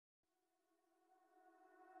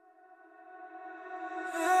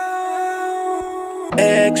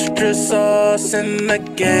Extra sauce in the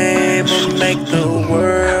game will make the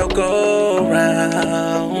world go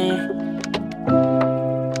round.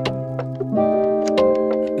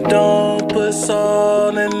 Don't put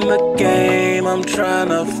salt in the game, I'm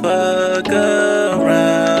tryna fuck around.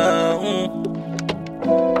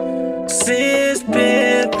 Since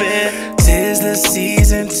Pimpin, 'tis the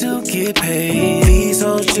season to get paid. These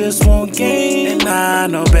hoes just want game, and I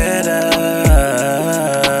know better.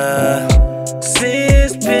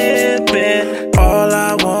 Since Pimpin, all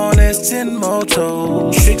I want is 10 more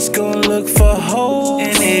toes. Tricks gon' look for hoes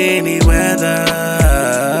in any weather.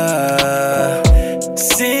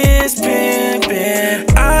 Since Pimpin,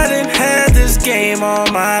 I done had this game all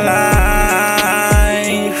my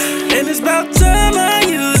life, and it's about time I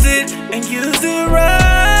use it and use it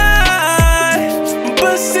right.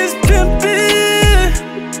 But since Pimpin,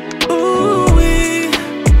 ooh-wee,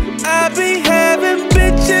 I be having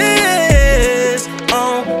bitches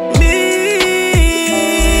on me,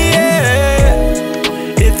 yeah.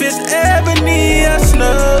 If it's ebony, I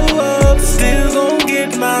snow up, still gon' get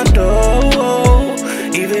my dough,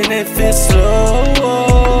 even if it's slow.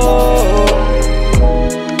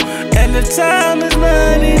 And the time is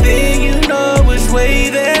money, then you know which way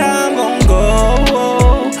that I'm gon'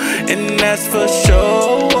 go, and that's for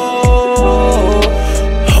sure.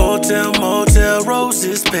 Hotel, motel,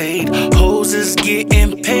 roses paid. Hoes is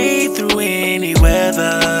getting paid through any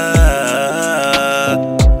weather.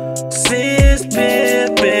 Since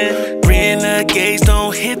Pimpin, renegades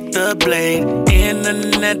don't hit the blade.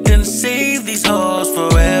 Internet done save these hoes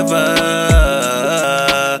forever.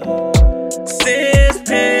 Since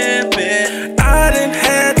Pimpin, I done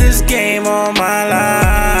had this game all my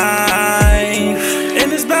life, and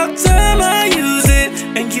it's about time I use it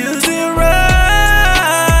and use it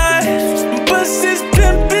right. But since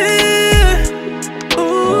Pimpin,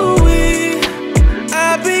 ooh-wee,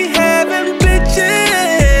 I be having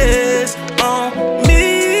bitches on me,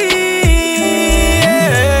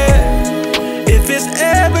 yeah. If it's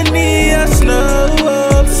ebony, I snow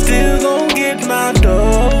up, still gon' get my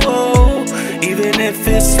dough, even if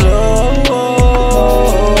it's slow.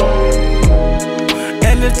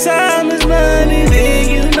 And the time is money, then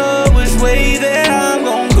you know which way that I'm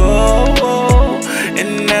gon' go,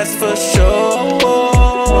 and that's for sure.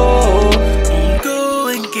 Go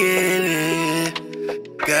and get it,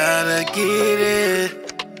 gotta get it,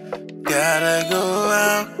 gotta go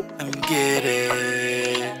out and get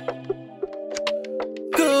it.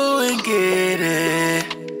 Go and get it,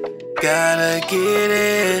 gotta get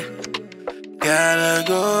it, gotta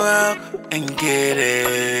go out and get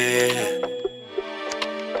it.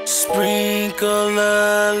 Sprinkle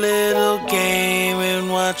a little game and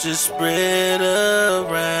watch it spread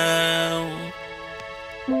around.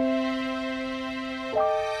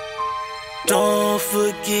 Don't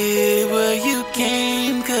forget where you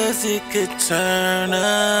came, 'cause it could turn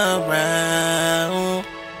around.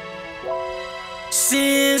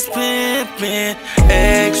 Since Pimpin,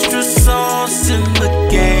 extra sauce in the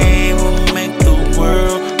game will make the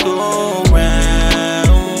world go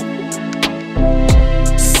round.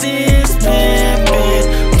 Since Pimpin,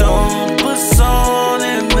 don't put salt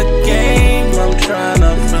in the game, I'm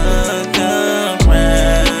tryna fuck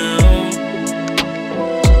around.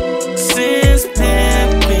 Since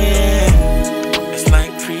Pimpin, it's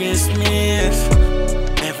like Christmas,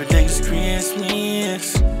 everything's Christmas.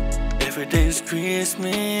 Every day's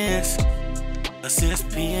Christmas, since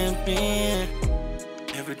Pimpin.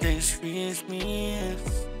 Every day's Christmas,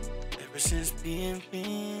 ever since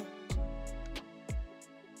Pimpin.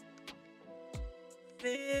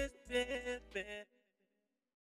 Since Pimpin.